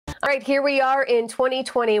All right, here we are in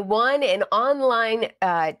 2021, and online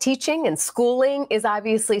teaching and schooling is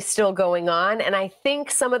obviously still going on. And I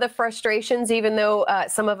think some of the frustrations, even though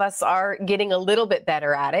some of us are getting a little bit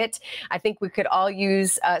better at it, I think we could all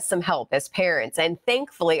use some help as parents. And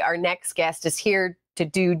thankfully, our next guest is here to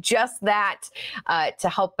do just that, to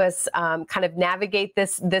help us kind of navigate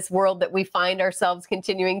this world that we find ourselves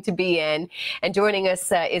continuing to be in. And joining us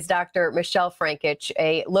is Dr. Michelle Frankich,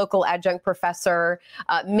 a local adjunct professor,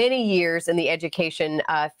 many years in the education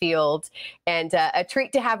field. And a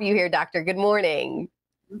treat to have you here, Doctor. Good morning.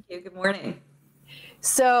 Thank you. Good morning.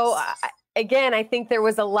 So, again, I think there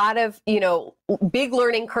was a lot of, big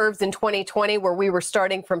learning curves in 2020 where we were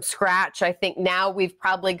starting from scratch. I think now we've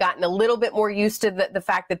probably gotten a little bit more used to the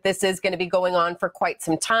fact that this is going to be going on for quite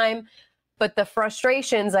some time. But the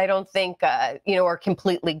frustrations, I don't think, are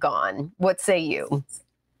completely gone. What say you?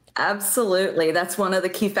 Absolutely. That's one of the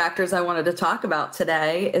key factors I wanted to talk about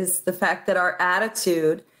today is the fact that our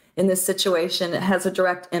attitude in this situation has a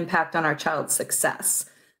direct impact on our child's success.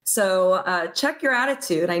 So check your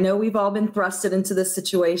attitude. I know we've all been thrusted into this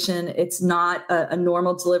situation. It's not a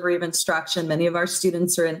normal delivery of instruction. Many of our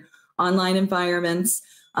students are in online environments,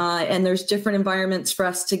 and there's different environments for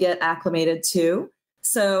us to get acclimated to.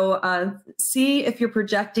 So see if you're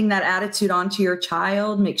projecting that attitude onto your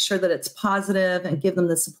child. Make sure that it's positive and give them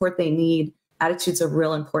the support they need. Attitude's a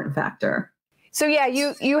real important factor. So yeah,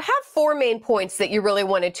 you have four main points that you really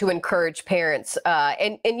wanted to encourage parents,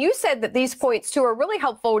 and you said that these points too are really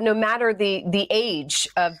helpful no matter the age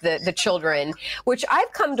of the children, which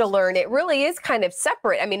I've come to learn it really is kind of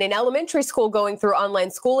separate. I mean, in elementary school, going through online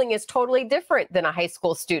schooling is totally different than a high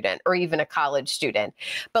school student or even a college student.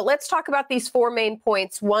 But let's talk about these four main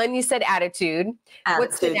points. One, you said attitude.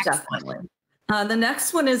 What's the next definitely. One? The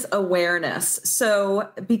next one is awareness. So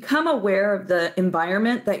become aware of the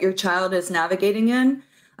environment that your child is navigating in.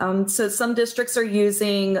 So some districts are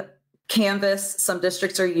using Canvas, some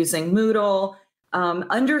districts are using Moodle.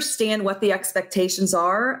 Understand what the expectations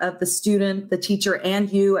are of the student, the teacher, and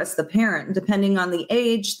you as the parent. Depending on the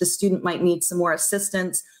age, the student might need some more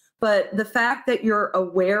assistance. But the fact that you're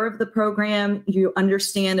aware of the program, you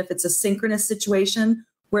understand if it's a synchronous situation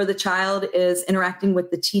where the child is interacting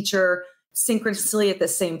with the teacher synchronously at the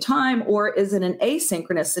same time, or is it an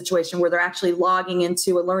asynchronous situation where they're actually logging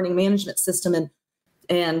into a learning management system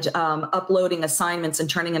and uploading assignments and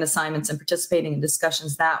turning in assignments and participating in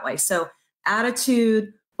discussions that way. So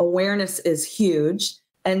attitude, awareness is huge.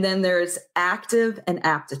 And then there's active and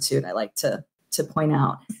aptitude, I like to point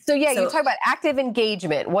out. So yeah, you talk about active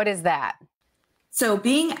engagement. What is that? So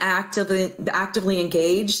being actively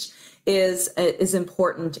engaged is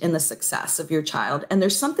important in the success of your child. And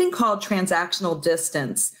there's something called transactional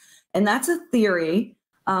distance. And that's a theory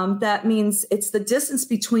that means it's the distance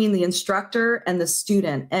between the instructor and the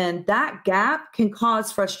student. And that gap can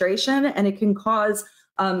cause frustration and it can cause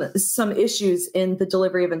some issues in the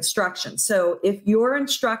delivery of instruction. So if your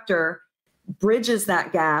instructor bridges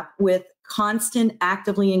that gap with constant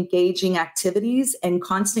actively engaging activities and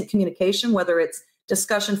constant communication, whether it's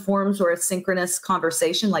discussion forums or a synchronous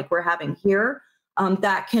conversation like we're having here,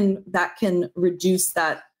 that can reduce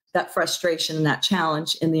that frustration and that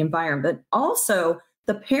challenge in the environment. But also,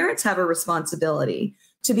 the parents have a responsibility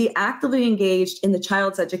to be actively engaged in the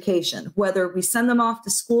child's education, whether we send them off to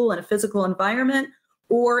school in a physical environment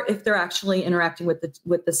or if they're actually interacting with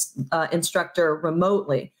the instructor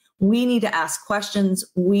remotely. We need to ask questions.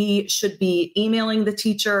 We should be emailing the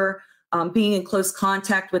teacher, being in close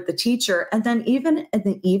contact with the teacher. And then even in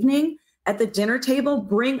the evening at the dinner table,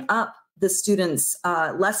 bring up the student's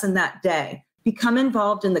lesson that day. Become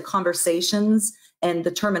involved in the conversations and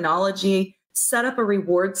the terminology. Set up a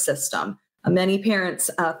reward system. Many parents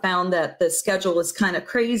found that the schedule is kind of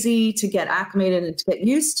crazy to get acclimated and to get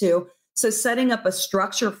used to. So setting up a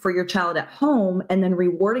structure for your child at home and then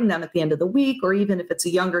rewarding them at the end of the week, or even if it's a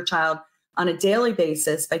younger child on a daily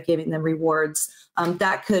basis by giving them rewards,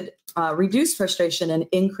 that could reduce frustration and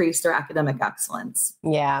increase their academic excellence.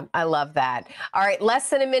 Yeah, I love that. All right, less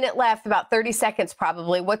than a minute left, about 30 seconds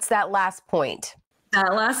probably. What's that last point?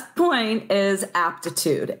 That last point is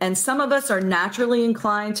aptitude. And some of us are naturally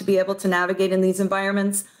inclined to be able to navigate in these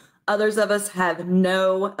environments. Others of us have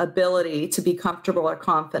no ability to be comfortable or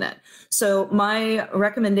confident. So my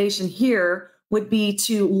recommendation here would be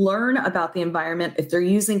to learn about the environment. If they're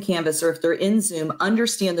using Canvas or if they're in Zoom,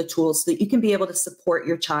 understand the tools so that you can be able to support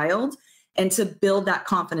your child and to build that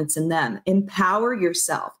confidence in them. Empower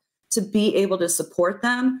yourself to be able to support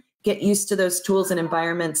them, get used to those tools and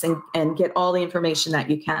environments, and get all the information that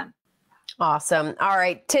you can. Awesome. All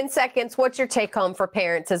right, 10 seconds. What's your take home for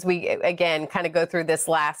parents as we, again, kind of go through this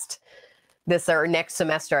last this or next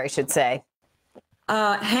semester, I should say?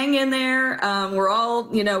 Hang in there. We're all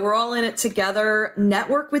in it together.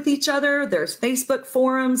 Network with each other. There's Facebook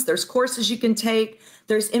forums. There's courses you can take.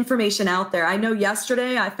 There's information out there. I know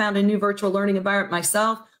yesterday I found a new virtual learning environment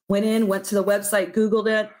myself, went to the website, Googled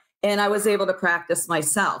it, and I was able to practice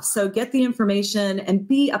myself. So get the information and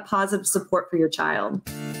be a positive support for your child.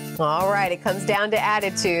 All right. It comes down to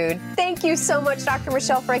attitude. Thank you so much, Dr.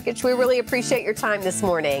 Michelle Frankich. We really appreciate your time this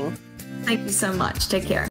morning. Thank you so much. Take care.